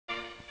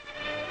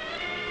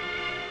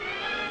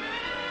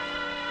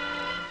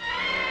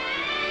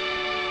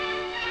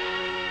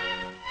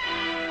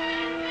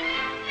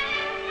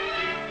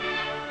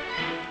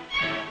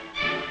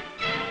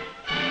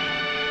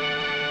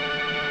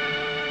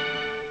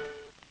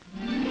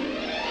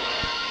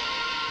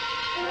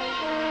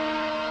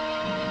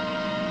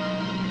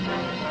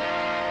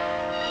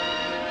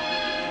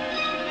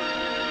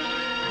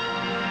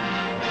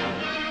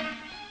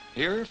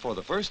Here, for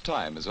the first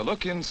time, is a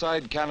look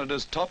inside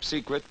Canada's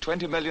top-secret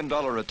 $20 million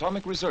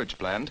atomic research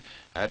plant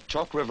at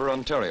Chalk River,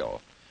 Ontario.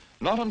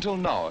 Not until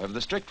now have the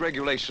strict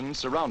regulations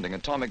surrounding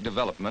atomic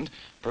development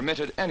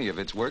permitted any of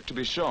its work to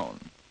be shown.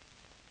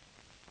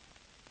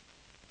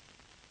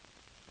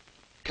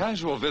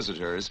 Casual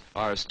visitors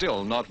are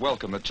still not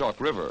welcome at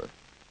Chalk River.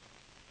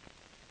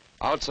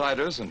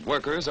 Outsiders and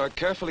workers are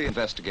carefully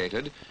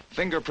investigated,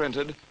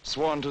 fingerprinted,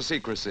 sworn to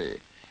secrecy.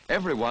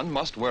 Everyone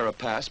must wear a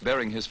pass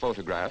bearing his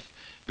photograph,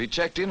 be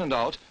checked in and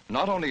out,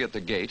 not only at the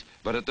gate,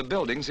 but at the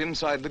buildings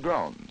inside the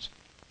grounds.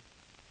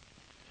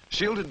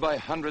 Shielded by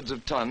hundreds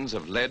of tons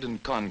of lead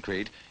and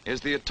concrete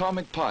is the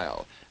atomic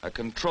pile, a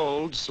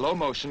controlled,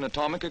 slow-motion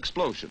atomic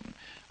explosion,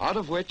 out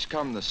of which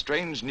come the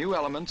strange new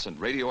elements and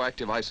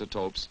radioactive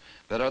isotopes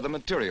that are the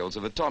materials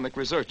of atomic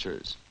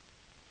researchers.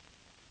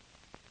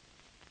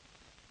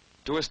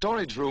 To a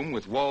storage room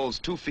with walls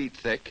 2 feet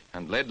thick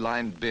and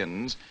lead-lined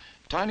bins,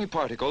 tiny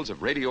particles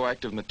of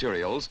radioactive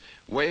materials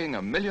weighing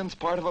a millionth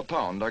part of a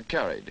pound are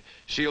carried,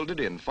 shielded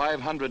in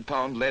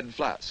 500-pound lead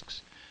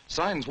flasks.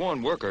 Signs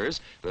warn workers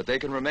that they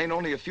can remain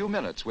only a few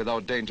minutes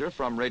without danger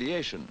from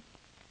radiation.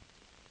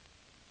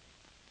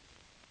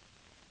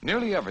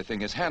 Nearly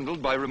everything is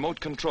handled by remote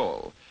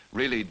control.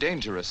 Really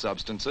dangerous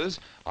substances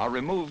are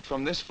removed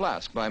from this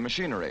flask by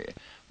machinery,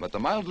 but the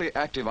mildly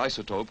active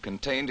isotope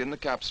contained in the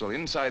capsule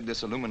inside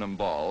this aluminum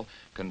ball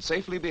can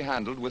safely be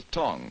handled with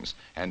tongs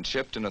and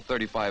shipped in a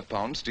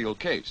 35-pound steel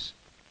case.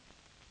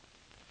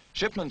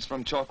 Shipments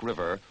from Chalk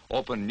River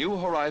open new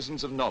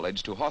horizons of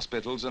knowledge to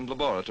hospitals and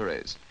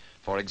laboratories.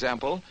 For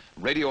example,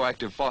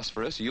 radioactive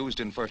phosphorus used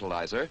in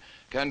fertilizer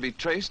can be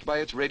traced by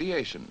its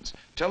radiations.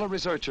 Tell a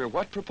researcher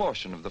what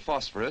proportion of the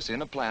phosphorus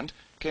in a plant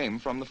came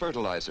from the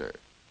fertilizer.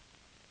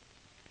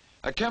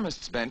 A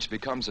chemist's bench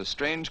becomes a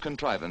strange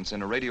contrivance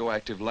in a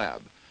radioactive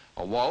lab.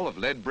 A wall of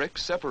lead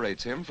bricks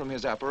separates him from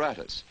his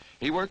apparatus.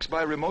 He works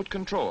by remote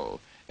control.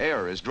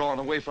 Air is drawn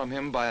away from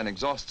him by an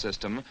exhaust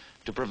system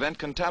to prevent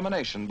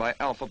contamination by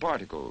alpha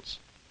particles.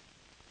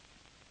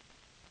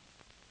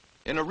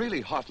 In a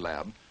really hot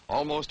lab,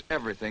 almost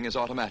everything is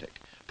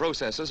automatic.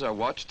 Processes are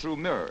watched through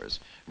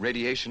mirrors.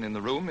 Radiation in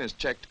the room is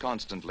checked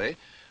constantly.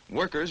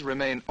 Workers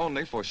remain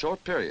only for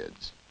short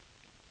periods.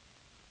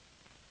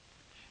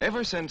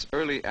 Ever since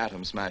early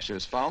atom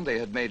smashers found they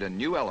had made a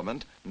new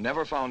element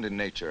never found in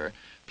nature,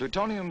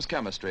 plutonium's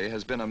chemistry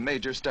has been a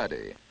major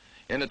study.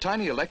 In a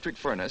tiny electric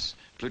furnace,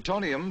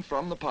 plutonium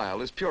from the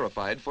pile is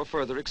purified for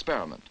further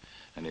experiment.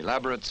 An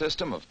elaborate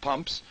system of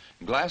pumps,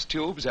 glass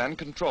tubes, and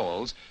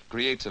controls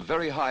creates a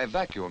very high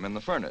vacuum in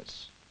the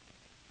furnace.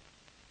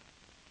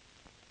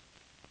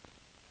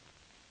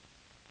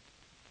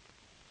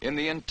 In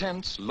the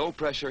intense,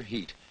 low-pressure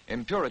heat,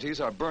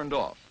 impurities are burned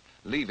off,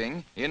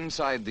 leaving,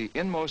 inside the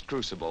inmost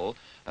crucible,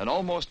 an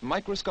almost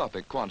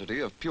microscopic quantity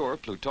of pure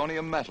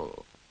plutonium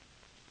metal.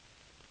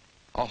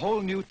 A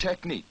whole new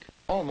technique,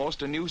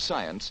 almost a new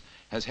science,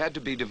 has had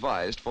to be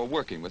devised for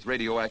working with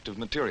radioactive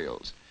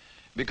materials.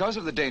 Because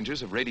of the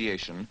dangers of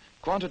radiation,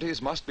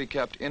 quantities must be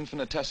kept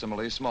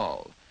infinitesimally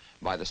small.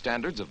 By the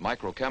standards of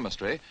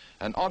microchemistry,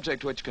 an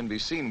object which can be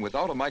seen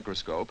without a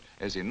microscope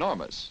is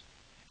enormous.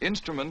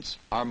 Instruments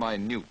are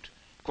minute.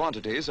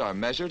 Quantities are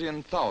measured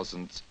in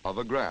thousandths of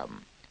a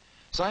gram.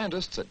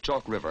 Scientists at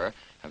Chalk River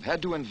have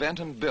had to invent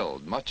and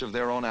build much of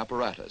their own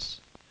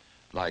apparatus,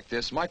 like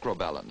this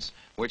microbalance,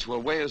 which will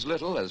weigh as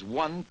little as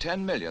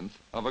 1/10,000,000th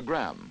of a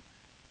gram.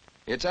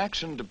 Its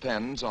action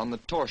depends on the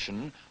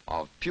torsion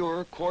of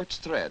pure quartz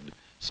thread,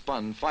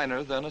 spun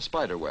finer than a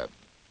spider web.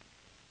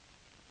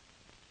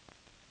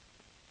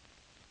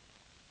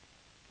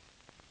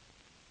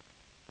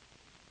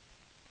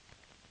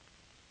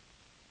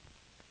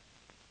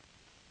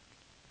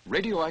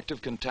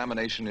 Radioactive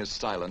contamination is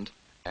silent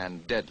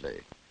and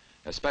deadly.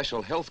 A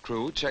special health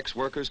crew checks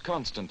workers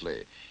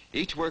constantly.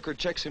 Each worker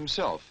checks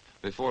himself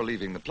before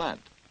leaving the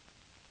plant.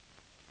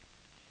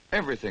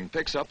 Everything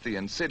picks up the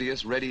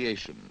insidious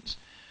radiations.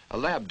 A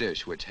lab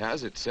dish which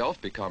has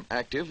itself become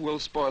active will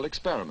spoil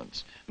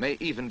experiments, may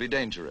even be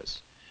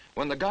dangerous.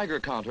 When the Geiger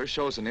counter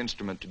shows an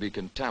instrument to be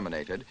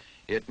contaminated,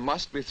 it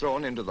must be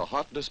thrown into the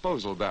hot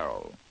disposal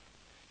barrel.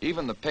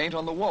 Even the paint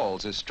on the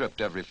walls is stripped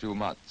every few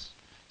months.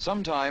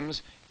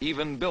 Sometimes,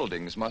 even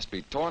buildings must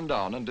be torn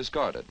down and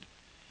discarded.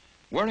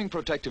 Wearing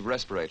protective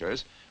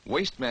respirators,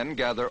 waste men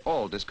gather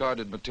all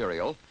discarded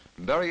material,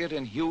 bury it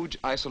in huge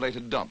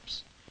isolated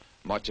dumps.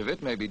 Much of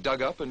it may be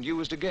dug up and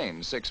used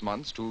again 6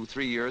 months to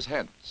 3 years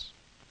hence.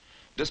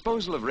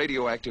 Disposal of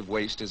radioactive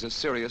waste is a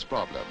serious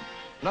problem.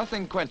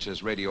 Nothing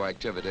quenches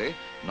radioactivity,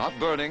 not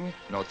burning,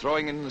 nor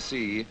throwing in the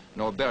sea,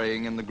 nor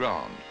burying in the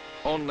ground.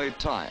 Only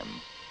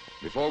time.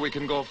 Before we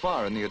can go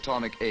far in the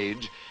atomic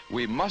age,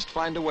 we must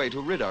find a way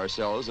to rid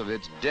ourselves of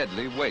its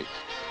deadly waste.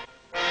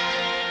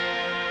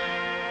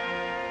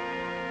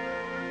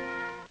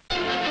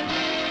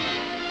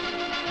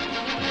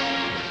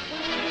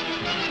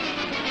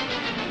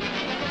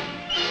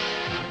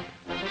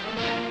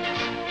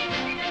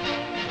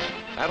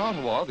 At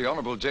Ottawa, the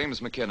Honourable James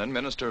McKinnon,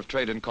 Minister of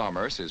Trade and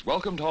Commerce, is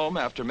welcomed home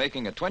after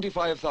making a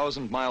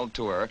 25,000-mile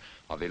tour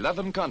of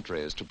 11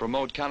 countries to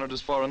promote Canada's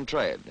foreign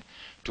trade.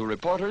 To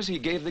reporters, he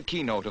gave the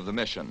keynote of the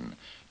mission.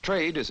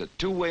 Trade is a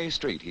two-way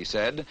street, he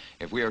said.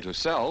 If we are to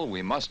sell,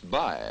 we must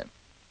buy.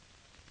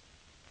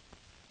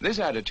 This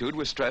attitude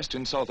was stressed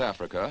in South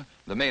Africa,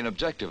 the main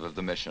objective of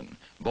the mission,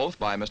 both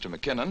by Mr.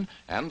 McKinnon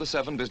and the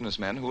 7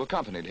 businessmen who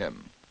accompanied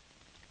him.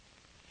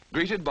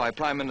 Greeted by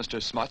Prime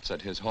Minister Smuts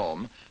at his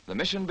home, the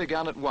mission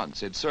began at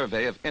once its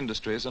survey of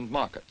industries and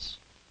markets.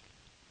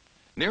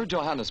 Near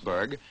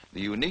Johannesburg, the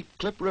unique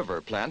Klip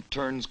River plant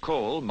turns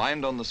coal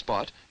mined on the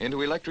spot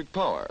into electric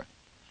power.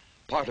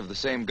 Part of the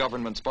same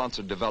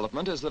government-sponsored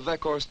development is the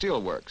Vekor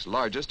Steelworks,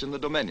 largest in the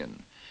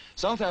Dominion.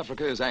 South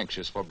Africa is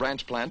anxious for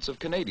branch plants of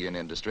Canadian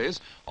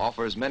industries,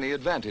 offers many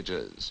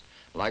advantages,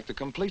 like the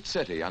complete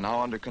city are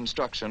now under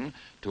construction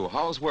to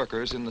house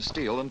workers in the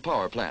steel and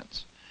power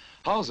plants.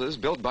 Houses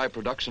built by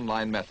production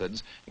line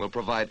methods will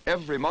provide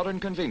every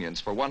modern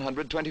convenience for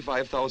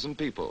 125,000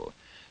 people.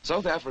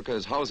 South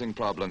Africa's housing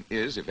problem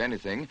is, if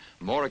anything,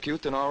 more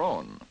acute than our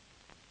own.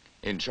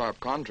 In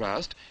sharp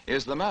contrast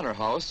is the manor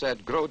house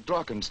at Groot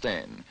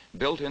Drakenstein,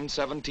 built in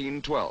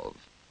 1712.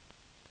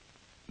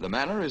 The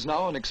manor is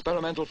now an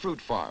experimental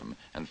fruit farm,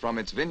 and from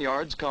its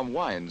vineyards come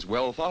wines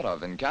well thought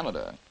of in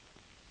Canada.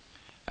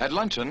 At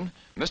luncheon,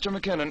 Mr.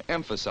 McKinnon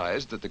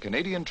emphasized that the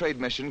Canadian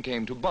Trade Mission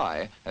came to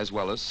buy as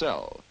well as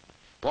sell.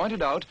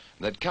 Pointed out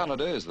that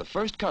Canada is the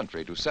first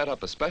country to set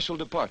up a special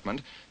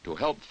department to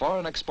help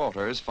foreign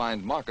exporters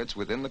find markets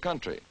within the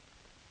country.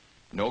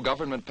 No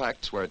government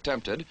pacts were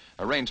attempted,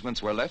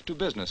 arrangements were left to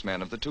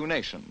businessmen of the two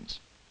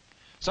nations.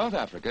 South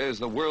Africa is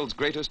the world's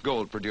greatest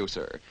gold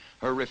producer.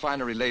 Her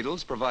refinery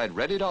ladles provide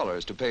ready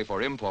dollars to pay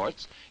for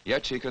imports,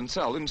 yet she can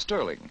sell in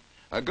sterling,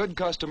 a good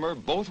customer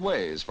both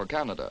ways for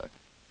Canada.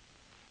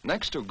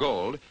 Next to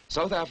gold,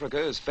 South Africa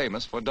is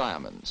famous for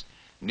diamonds.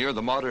 Near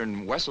the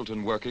modern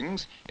Wesselton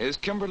workings is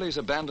Kimberley's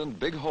abandoned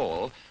big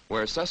hole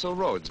where Cecil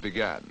Rhodes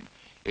began.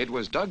 It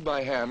was dug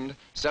by hand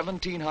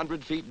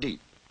 1,700 feet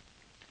deep.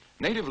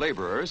 Native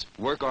laborers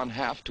work on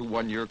half to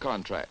 1-year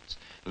contracts,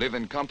 live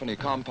in company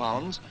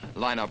compounds,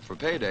 line up for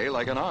payday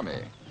like an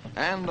army.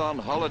 And on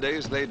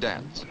holidays they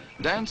dance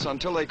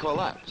until they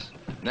collapse.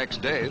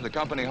 Next day, the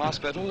company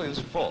hospital is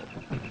full.